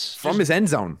buckets from his end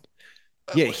zone.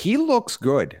 Yeah, he looks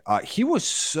good. He was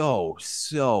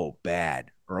so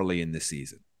bad early in the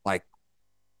season. Like,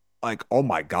 oh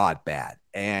my God, bad.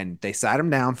 And they sat him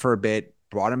down for a bit,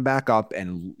 brought him back up,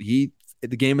 and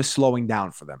the game is slowing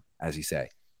down for them, as you say.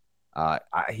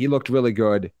 He looked really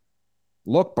good.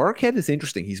 Look, Burkhead is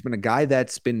interesting. He's been a guy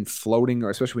that's been floating, or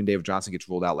especially when David Johnson gets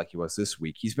ruled out like he was this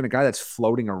week. He's been a guy that's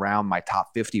floating around my top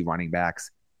 50 running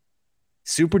backs.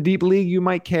 Super deep league, you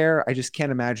might care. I just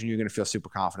can't imagine you're going to feel super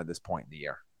confident at this point in the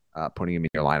year, putting him in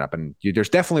your lineup. And there's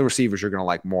definitely receivers you're going to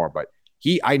like more, but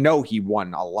I know he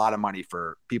won a lot of money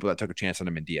for people that took a chance on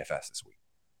him in DFS this week.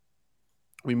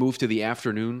 We move to the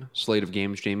afternoon slate of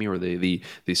games, Jamie, or the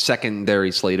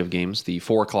secondary slate of games, the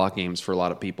 4:00 games for a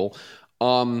lot of people.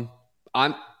 I'm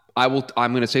going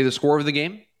to say the score of the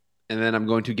game, and then I'm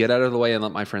going to get out of the way and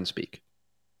let my friend speak.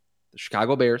 The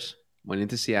Chicago Bears went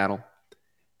into Seattle.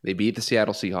 They beat the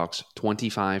Seattle Seahawks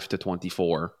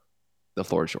 25-24. The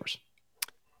floor is yours.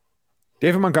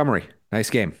 David Montgomery, nice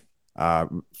game.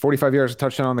 45 yards of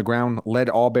touchdown on the ground, led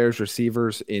all Bears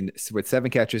receivers with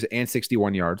 7 catches and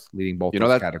 61 yards, leading both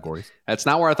those categories. That's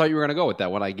not where I thought you were going to go with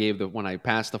that. When I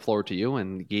passed the floor to you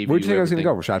and gave where you did you think I was going to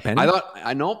go, Rashad Penny?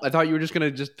 I thought you were just going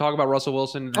to just talk about Russell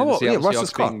Wilson and Seattle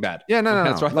Seahawks being bad. Yeah, no.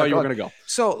 That's where I thought you were going to go.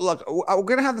 So, look, we're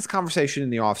going to have this conversation in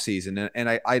the offseason, and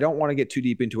I don't want to get too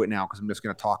deep into it now because I'm just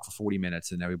going to talk for 40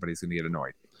 minutes and everybody's going to get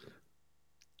annoyed.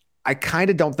 I kind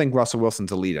of don't think Russell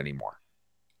Wilson's elite anymore.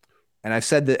 And I've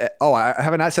said that. Oh, I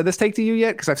haven't said this take to you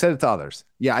yet because I've said it to others.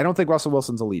 Yeah, I don't think Russell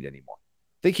Wilson's elite anymore.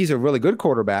 I think he's a really good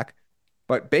quarterback,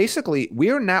 but basically we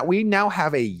now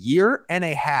have a year and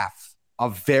a half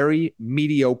of very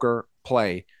mediocre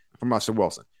play from Russell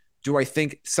Wilson. Do I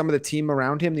think some of the team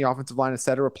around him, the offensive line, et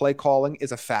cetera, play calling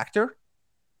is a factor?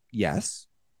 Yes,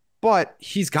 but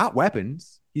he's got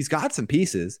weapons. He's got some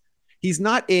pieces. He's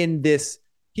not in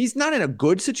a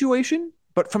good situation.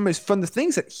 But from the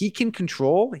things that he can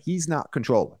control, he's not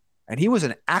controlling. And he was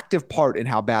an active part in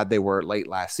how bad they were late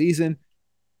last season.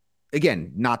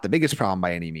 Again, not the biggest problem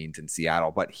by any means in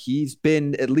Seattle, but he's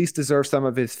been at least deserved some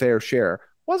of his fair share.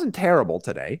 Wasn't terrible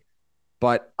today,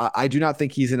 but I do not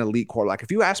think he's an elite quarterback.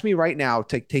 If you ask me right now,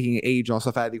 taking age and all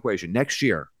stuff out of the equation, next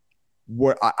year,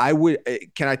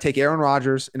 can I take Aaron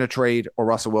Rodgers in a trade or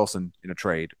Russell Wilson in a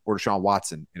trade or Deshaun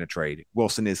Watson in a trade?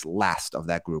 Wilson is last of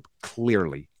that group,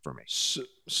 clearly for me.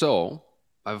 So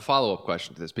I have a follow-up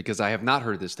question to this because I have not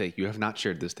heard this take. You have not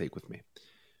shared this take with me.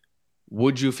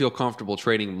 Would you feel comfortable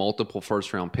trading multiple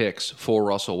first-round picks for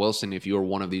Russell Wilson if you were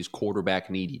one of these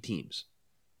quarterback-needy teams?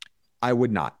 I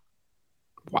would not.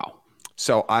 Wow.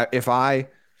 So if I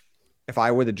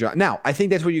were the job, now I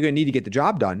think that's what you're going to need to get the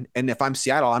job done. And if I'm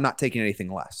Seattle, I'm not taking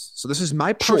anything less. So this is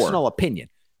my personal opinion.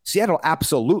 Seattle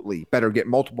absolutely better get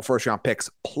multiple first-round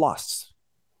picks plus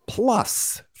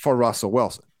for Russell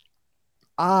Wilson.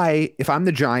 If I'm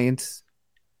the Giants,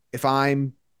 if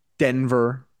I'm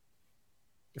Denver,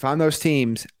 if I'm those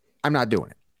teams, I'm not doing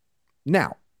it.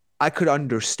 Now, I could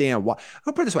understand why.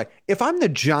 I'll put it this way. If I'm the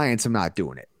Giants, I'm not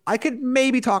doing it. I could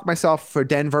maybe talk myself for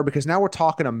Denver because now we're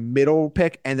talking a middle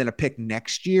pick and then a pick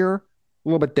next year. A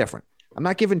little bit different. I'm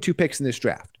not giving 2 picks in this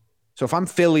draft. So if I'm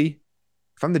Philly,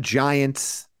 if I'm the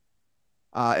Giants,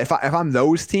 if I'm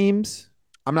those teams,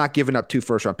 I'm not giving up 2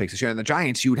 first-round picks this year. And the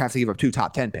Giants, you would have to give up 2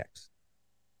 top 10 picks.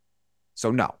 So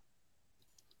no.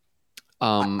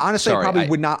 Honestly, I probably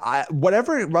would not.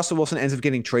 Whatever Russell Wilson ends up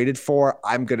getting traded for,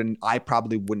 I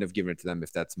probably wouldn't have given it to them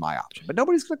if that's my option. But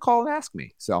nobody's going to call and ask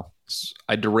me. So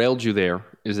I derailed you there.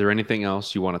 Is there anything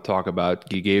else you want to talk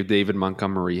about? You gave David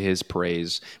Montgomery his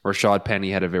praise. Rashad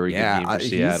Penny had a very good game for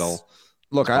Seattle.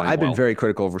 Look, I've been very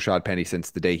critical of Rashad Penny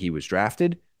since the day he was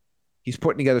drafted. He's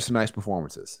putting together some nice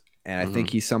performances. And I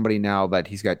think he's somebody now that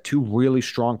he's got 2 really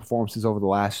strong performances over the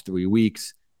last 3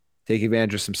 weeks. Take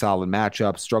advantage of some solid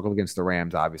matchups, struggled against the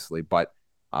Rams, obviously, but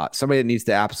somebody that needs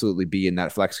to absolutely be in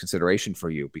that flex consideration for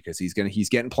you because he's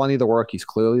getting plenty of the work. He's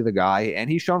clearly the guy, and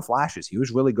he's shown flashes. He was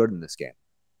really good in this game.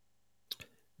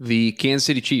 The Kansas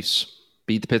City Chiefs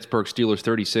beat the Pittsburgh Steelers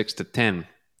 36-10.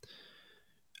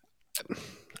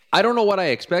 I don't know what I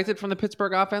expected from the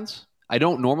Pittsburgh offense. I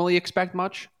don't normally expect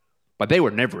much. But they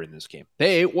were never in this game.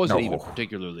 It wasn't even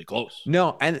particularly close.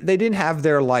 No, and they didn't have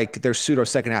their pseudo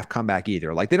second half comeback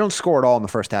either. Like they don't score at all in the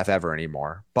first half ever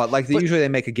anymore. But usually they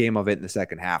make a game of it in the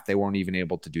second half. They weren't even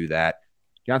able to do that.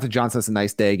 Jonathan Johnson has a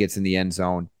nice day, gets in the end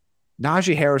zone.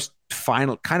 Najee Harris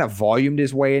kind of volumed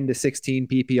his way into 16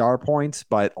 PPR points,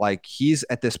 but he's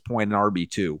at this point an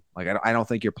RB2. I don't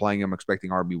think you're playing him expecting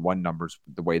RB1 numbers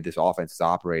the way this offense is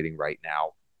operating right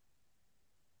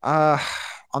now.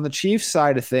 On the Chiefs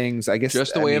side of things, I guess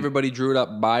just the way everybody drew it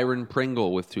up, Byron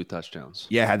Pringle with 2 touchdowns.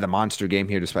 Yeah, had the monster game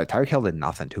here despite Tyreek Hill did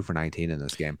nothing, 2 for 19 in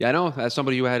this game. Yeah, I know. As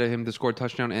somebody who had him to score a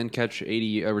touchdown and catch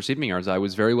 80 receiving yards, I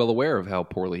was very well aware of how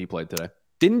poorly he played today.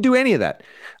 Didn't do any of that.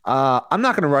 I'm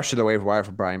not going to rush to the waiver wire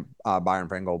for Byron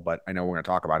Pringle, but I know we're going to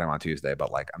talk about him on Tuesday, but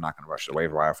I'm not going to rush to the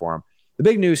waiver wire for him. The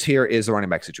big news here is the running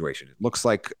back situation. It looks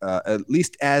like, at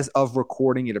least as of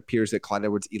recording, it appears that Clyde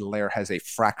Edwards-Helaire has a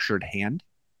fractured hand.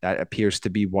 That appears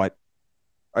to be what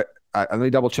let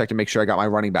me double check to make sure I got my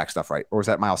running back stuff right. Or was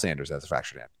that Miles Sanders that has a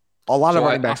fractured hand? A lot of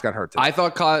running backs got hurt today. I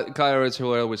thought Clyde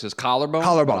Edwards-Helaire was his collarbone.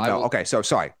 No. Okay, so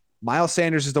sorry. Miles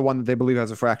Sanders is the one that they believe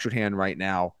has a fractured hand right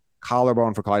now.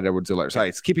 Collarbone for Clyde Edwards-Helaire. Sorry,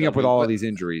 it's keeping up with all of these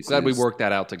injuries. Glad we worked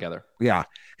that out together. Yeah.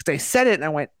 Because they said it and I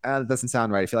went, that doesn't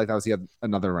sound right. I feel like that was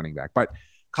another running back. But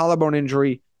collarbone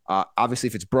injury, obviously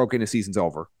if it's broken, the season's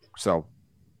over. So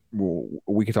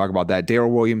we can talk about that.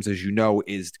 Darrell Williams, as you know,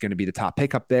 is going to be the top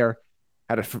pick up there.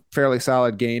 Had a fairly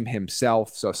solid game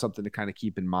himself, so something to kind of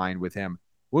keep in mind with him.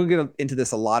 We'll get into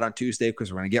this a lot on Tuesday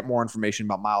because we're going to get more information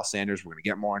about Miles Sanders. We're going to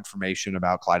get more information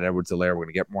about Clyde Edwards-Helaire. We're going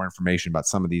to get more information about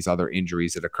some of these other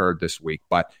injuries that occurred this week.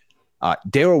 But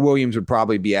Darrell Williams would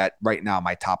probably be at, right now,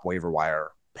 my top waiver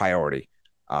wire priority.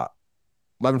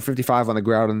 11:55 on the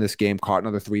ground in this game, caught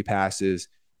another 3 passes.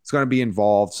 It's going to be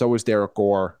involved. So is Derek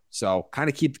Gore. So kind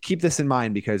of keep this in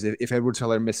mind because if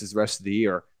Edwards-Helaire misses the rest of the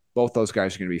year, both those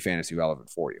guys are going to be fantasy relevant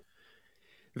for you.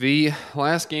 The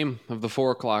last game of the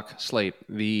 4 o'clock slate,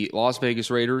 the Las Vegas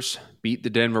Raiders beat the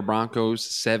Denver Broncos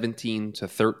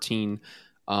 17-13.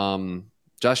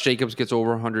 Josh Jacobs gets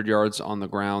over 100 yards on the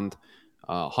ground.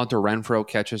 Hunter Renfrow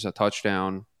catches a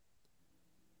touchdown.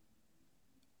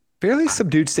 Fairly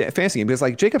subdued fantasy game because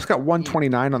like Jacobs got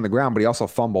 129 on the ground, but he also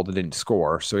fumbled and didn't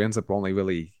score. So he ends up only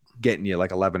really getting you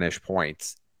like 11-ish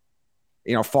points.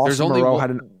 You know, Foster Moreau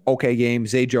had an okay game.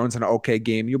 Zay Jones had an okay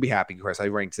game. You'll be happy, Chris. I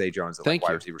ranked Zay Jones at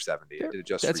wide receiver 70. I did it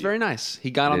just That's for you. Very nice.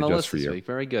 He got on the list this week.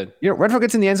 Very good. You know, Renfrow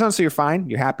gets in the end zone, so you're fine.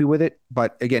 You're happy with it.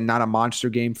 But again, not a monster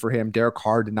game for him. Derek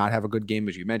Carr did not have a good game,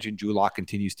 as you mentioned. Drew Lock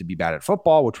continues to be bad at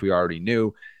football, which we already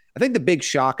knew. I think the big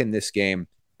shock in this game,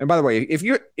 and by the way, if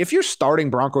you're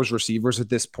starting Broncos receivers at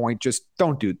this point, just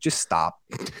stop.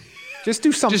 Just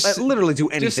do something. Literally do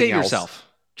anything. Just save else. Yourself.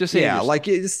 Just save yourself. Like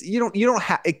you don't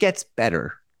have. It gets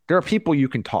better. There are people you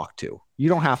can talk to. You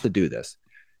don't have to do this.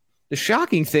 The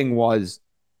shocking thing was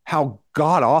how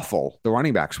god awful the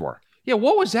running backs were. Yeah,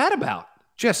 what was that about?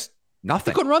 Just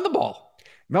nothing. They couldn't run the ball.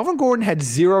 Melvin Gordon had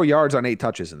 0 yards on 8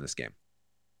 touches in this game.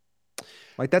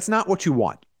 Like that's not what you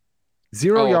want.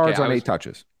 0 yards on 8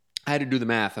 touches. I had to do the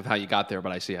math of how you got there,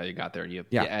 but I see how you got there. You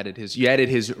added his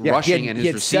rushing and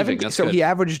his receiving. That's so good. He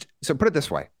averaged. So put it this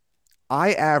way,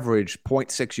 I averaged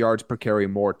 0.6 yards per carry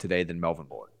more today than Melvin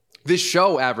Gordon. This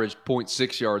show averaged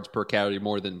 0.6 yards per carry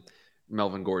more than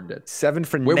Melvin Gordon did. 7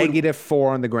 for -4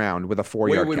 on the ground with a 4-yard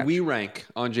catch. Where would we rank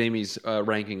on Jamie's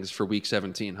rankings for Week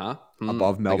 17? Huh?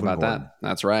 Above Melvin Gordon. That.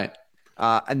 That's right.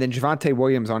 And then Javonte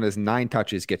Williams on his 9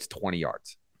 touches gets 20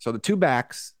 yards. So the 2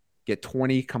 backs get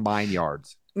 20 combined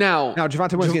yards. Now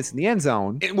Javonte Williams gets in the end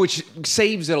zone, which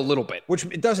saves it a little bit. Which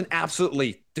it doesn't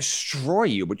absolutely destroy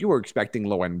you, but you were expecting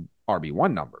low end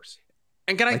RB1 numbers.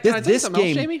 And can I tell you something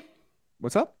else, Jamie?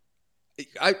 What's up?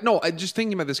 I just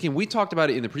thinking about this game. We talked about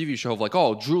it in the preview show of like,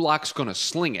 Drew Lock's going to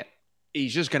sling it.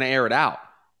 He's just going to air it out.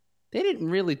 They didn't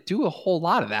really do a whole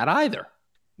lot of that either.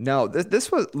 No, this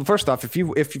was first off. If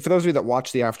for those of you that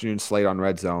watch the afternoon slate on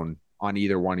Red Zone on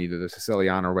either the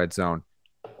Siciliano Red Zone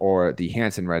or the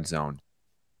Hanson Red Zone,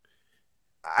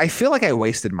 I feel like I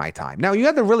wasted my time. Now you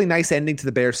had the really nice ending to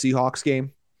the Bears Seahawks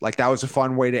game. Like that was a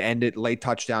fun way to end it. Late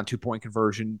touchdown, 2-point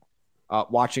conversion.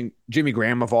 Watching Jimmy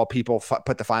Graham of all people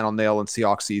put the final nail in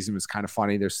Seahawks season was kind of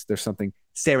funny. There's something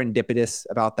serendipitous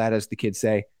about that, as the kids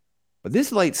say. But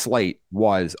this late slate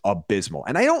was abysmal.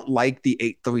 And I don't like the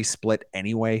 8-3 split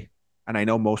anyway. And I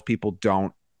know most people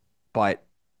don't. But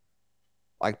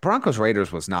like Broncos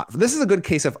Raiders was not. This is a good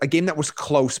case of a game that was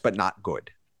close but not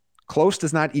good. Close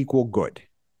does not equal good.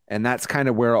 And that's kind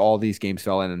of where all these games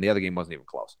fell in. And the other game wasn't even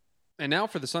close. And now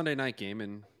for the Sunday night game.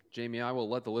 And Jamie, I will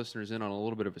let the listeners in on a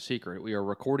little bit of a secret. We are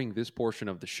recording this portion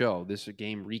of the show, this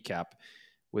game recap,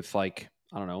 with like,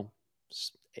 I don't know,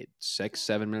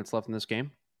 6-7 minutes left in this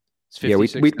game. Yeah, we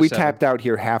tapped out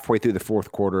here halfway through the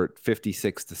fourth quarter at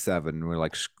 56-7. We're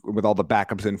like, with all the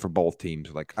backups in for both teams,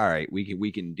 we're like, all right,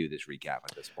 we can do this recap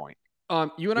at this point.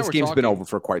 This game's been over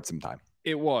for quite some time.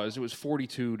 It was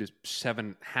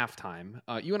 42-7 halftime.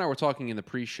 You and I were talking in the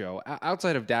pre-show.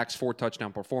 Outside of Dak's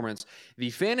 4-touchdown performance, the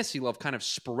fantasy love kind of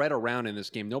spread around in this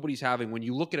game. Nobody's having. When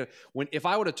you look at it, if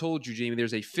I would have told you, Jamie,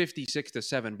 there's a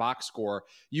 56-7 box score,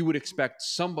 you would expect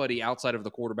somebody outside of the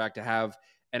quarterback to have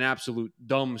an absolute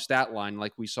dumb stat line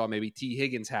like we saw maybe T.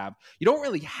 Higgins have. You don't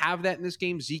really have that in this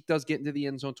game. Zeke does get into the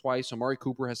end zone twice. Amari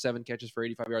Cooper has 7 catches for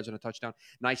 85 yards and a touchdown.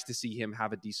 Nice to see him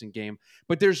have a decent game.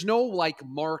 But there's no like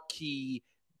marquee,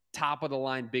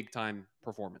 top-of-the-line, big-time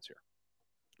performance here.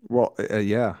 Well,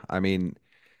 yeah. I mean,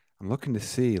 I'm looking to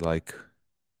see like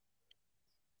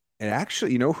it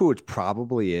actually, you know who it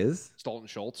probably is? Dalton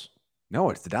Schultz. No,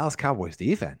 it's the Dallas Cowboys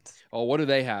defense. Oh, what do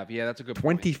they have? Yeah, that's a good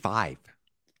 25. Point.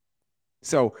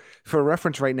 So for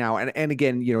reference right now, and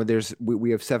again, you know,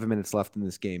 we have 7 minutes left in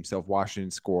this game. So if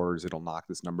Washington scores, it'll knock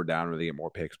this number down or they get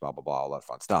more picks, blah, blah, blah, all that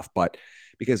fun stuff. But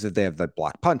because if they have that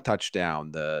block punt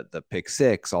touchdown, the pick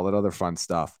 6, all that other fun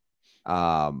stuff.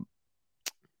 Was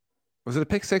it a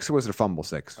pick 6 or was it a fumble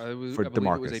 6 for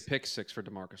DeMarcus? It was a pick 6 for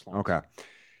DeMarcus Lawrence. Okay.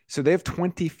 So they have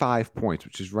 25 points,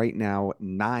 which is right now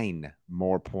 9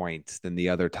 more points than the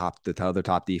other top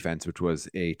defense, which was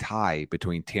a tie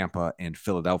between Tampa and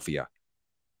Philadelphia.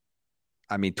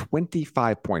 I mean,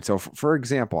 25 points. So, for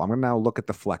example, I'm going to now look at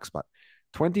the flex spot.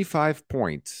 25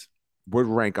 points would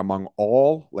rank among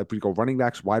all, like we go running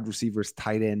backs, wide receivers,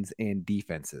 tight ends, and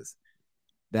defenses.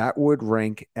 That would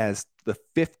rank as the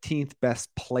 15th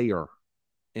best player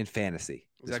in fantasy.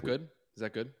 Is that good? Is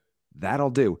that good? That'll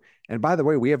do. And by the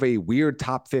way, we have a weird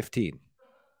top 15,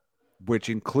 which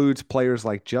includes players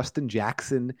like Justin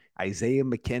Jackson, Isaiah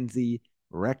McKenzie,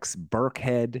 Rex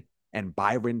Burkhead, and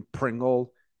Byron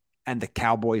Pringle, and the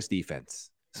Cowboys defense.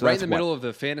 So right in the middle of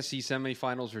the fantasy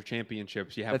semifinals or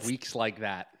championships, you have weeks like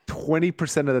that.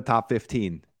 20% of the top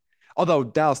 15. Although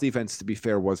Dallas defense, to be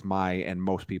fair, was my and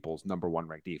most people's number one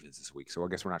ranked defense this week. So I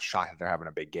guess we're not shocked that they're having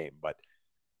a big game. But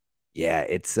yeah,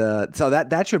 it's so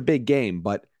that's your big game.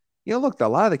 But look, a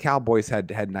lot of the Cowboys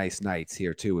had nice nights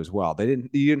here too as well. You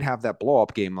didn't have that blow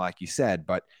up game like you said,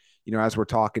 but as we're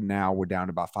talking now, we're down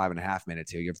to about 5.5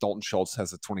 minutes here. You have Dalton Schultz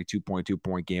has a 22.2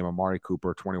 point game, Amari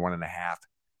Cooper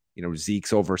 21.5.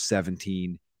 Zeke's over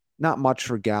 17. Not much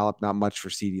for Gallup, not much for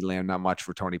CeeDee Lamb, not much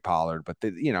for Tony Pollard, but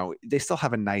they still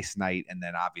have a nice night. And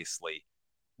then obviously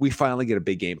we finally get a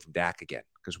big game from Dak again,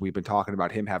 because we've been talking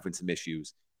about him having some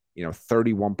issues.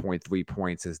 31.3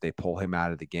 points as they pull him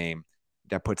out of the game.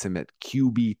 That puts him at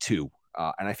QB2.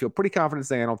 And I feel pretty confident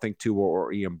saying I don't think Tua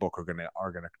or Ian Book are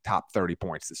gonna top 30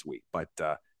 points this week. But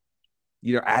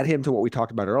add him to what we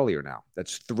talked about earlier now.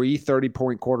 That's 3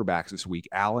 30-point quarterbacks this week: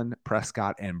 Allen,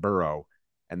 Prescott, and Burrow.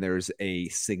 And there's a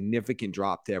significant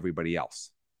drop to everybody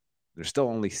else. There's still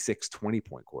only 6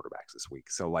 20-point quarterbacks this week.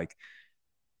 So,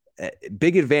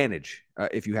 big advantage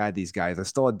if you had these guys. I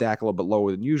still had Dak a little bit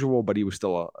lower than usual, but he was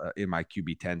still in my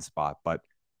QB 10 spot. But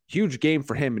huge game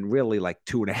for him in really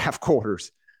 2.5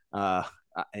 quarters.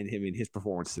 And his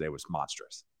performance today was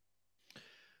monstrous.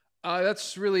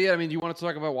 That's really it. I mean, do you want to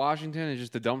talk about Washington and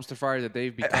just the dumpster fire that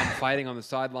they've become fighting on the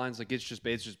sidelines? It's just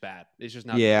bad. It's just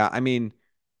not. Yeah, good. I mean,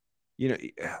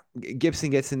 Gibson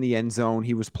gets in the end zone.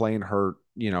 He was playing hurt,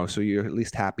 so you're at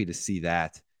least happy to see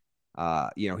that.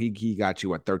 He got you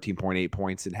 13.8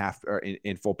 points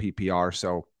in full PPR.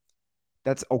 So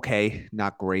that's okay.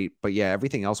 Not great, but yeah,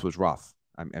 everything else was rough.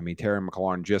 I mean, Terry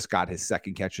McLaurin just got his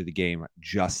second catch of the game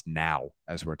just now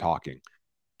as we're talking.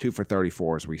 2 for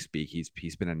 34 as we speak.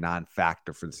 He's been a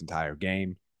non-factor for this entire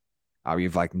game. We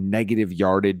have negative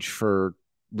yardage for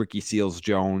Ricky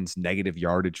Seals-Jones, negative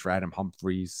yardage for Adam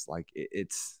Humphries.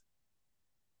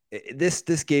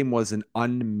 This game was an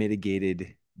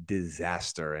unmitigated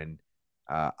disaster. And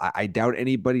I doubt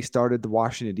anybody started the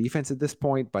Washington defense at this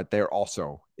point, but they're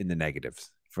also in the negatives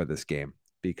for this game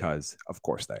because, of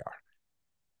course, they are.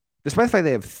 Despite the fact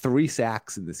they have 3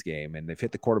 sacks in this game and they've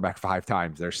hit the quarterback 5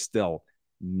 times, they're still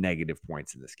negative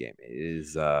points in this game. It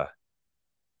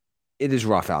is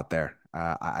rough out there.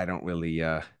 I don't really.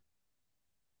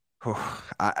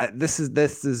 This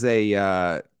is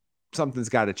a something's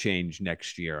got to change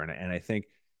next year, and I think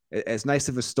as nice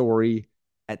of a story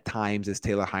at times as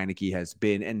Taylor Heineke has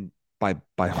been, and by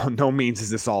no means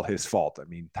is this all his fault. I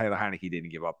mean, Taylor Heineke didn't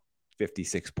give up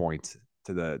 56 points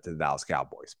to the Dallas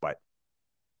Cowboys, but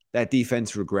that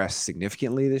defense regressed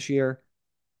significantly this year,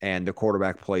 and the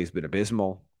quarterback play has been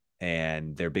abysmal,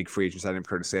 and their big free agent signing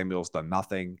Curtis Samuel's done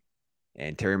nothing,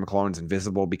 and Terry McLaurin's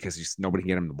invisible because nobody can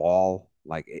get him the ball.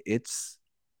 It's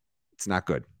not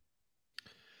good.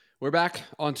 We're back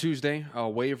on Tuesday.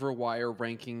 Waiver wire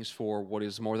rankings for what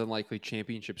is more than likely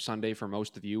Championship Sunday for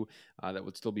most of you that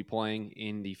would still be playing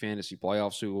in the fantasy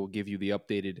playoffs. So we'll give you the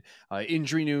updated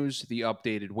injury news, the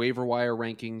updated waiver wire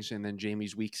rankings, and then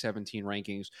Jamie's Week 17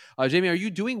 rankings. Jamie, are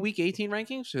you doing Week 18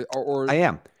 rankings? Or I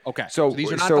am. Okay. So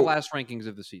these are not the last rankings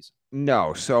of the season.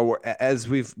 No. So as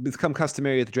we've become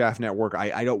customary at the Draft Network,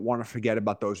 I don't want to forget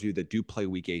about those of you that do play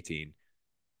Week 18.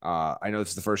 I know this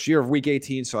is the first year of Week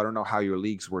 18, so I don't know how your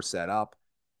leagues were set up,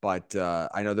 but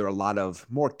I know there are a lot of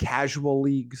more casual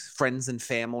leagues, friends and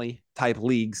family type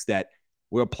leagues that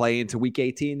will play into Week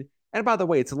 18. And by the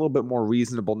way, it's a little bit more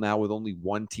reasonable now with only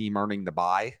one team earning the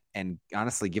bye. And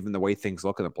honestly, given the way things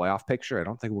look in the playoff picture, I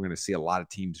don't think we're going to see a lot of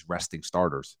teams resting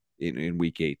starters in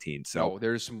Week 18. So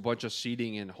there's some bunch of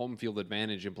seeding and home field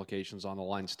advantage implications on the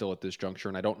line still at this juncture,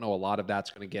 and I don't know a lot of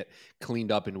that's going to get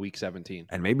cleaned up in Week 17.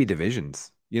 And maybe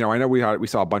divisions. I know we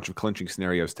saw a bunch of clinching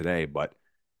scenarios today, but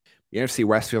the NFC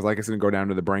West feels like it's going to go down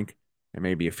to the brink, and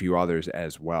maybe a few others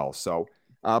as well. So,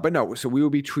 but no, so we will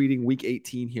be treating Week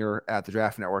 18 here at the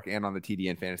Draft Network and on the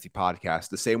TDN Fantasy Podcast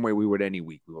the same way we would any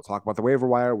week. We will talk about the waiver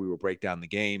wire. We will break down the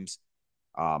games.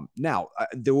 Now,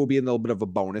 there will be a little bit of a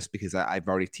bonus because I've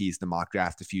already teased the mock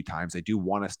draft a few times. I do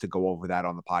want us to go over that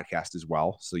on the podcast as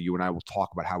well. So you and I will talk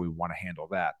about how we want to handle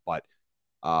that. But,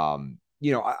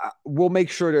 we'll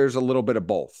make sure there's a little bit of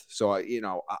both. So,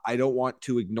 I don't want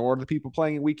to ignore the people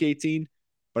playing in Week 18,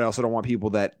 but I also don't want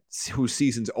people whose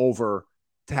season's over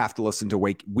to have to listen to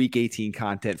week 18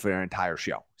 content for their entire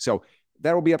show. So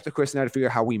that'll be up to Chris and I to figure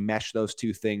out how we mesh those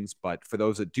two things. But for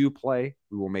those that do play,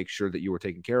 we will make sure that you are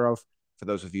taken care of. For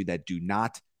those of you that do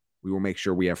not, we will make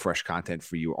sure we have fresh content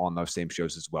for you on those same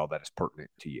shows as well that is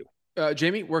pertinent to you.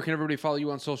 Jamie, where can everybody follow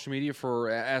you on social media for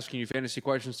asking you fantasy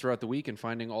questions throughout the week and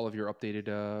finding all of your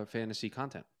updated fantasy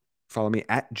content? Follow me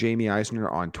at Jamie Eisner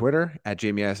on Twitter, at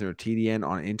Jamie Eisner TDN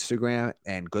on Instagram,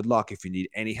 and good luck if you need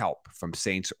any help from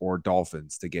Saints or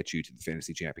Dolphins to get you to the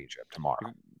fantasy championship tomorrow.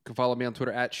 You can follow me on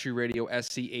Twitter at Shoe Radio,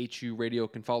 SCHU Radio. You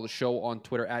can follow the show on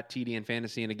Twitter at TDN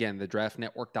Fantasy. And again, the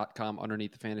draftnetwork.com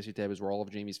underneath the fantasy tab is where all of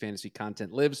Jamie's fantasy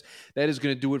content lives. That is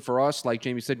going to do it for us. Like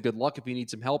Jamie said, good luck if you need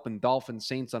some help in Dolphins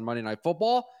Saints on Monday Night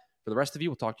Football. For the rest of you,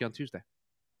 we'll talk to you on Tuesday.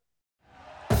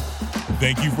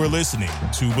 Thank you for listening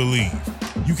to Believe.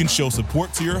 You can show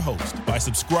support to your host by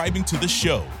subscribing to the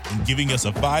show and giving us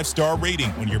a 5-star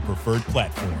rating on your preferred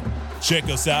platform. Check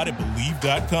us out at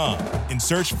Believe.com and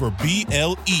search for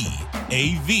BLEAV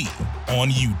on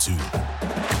YouTube.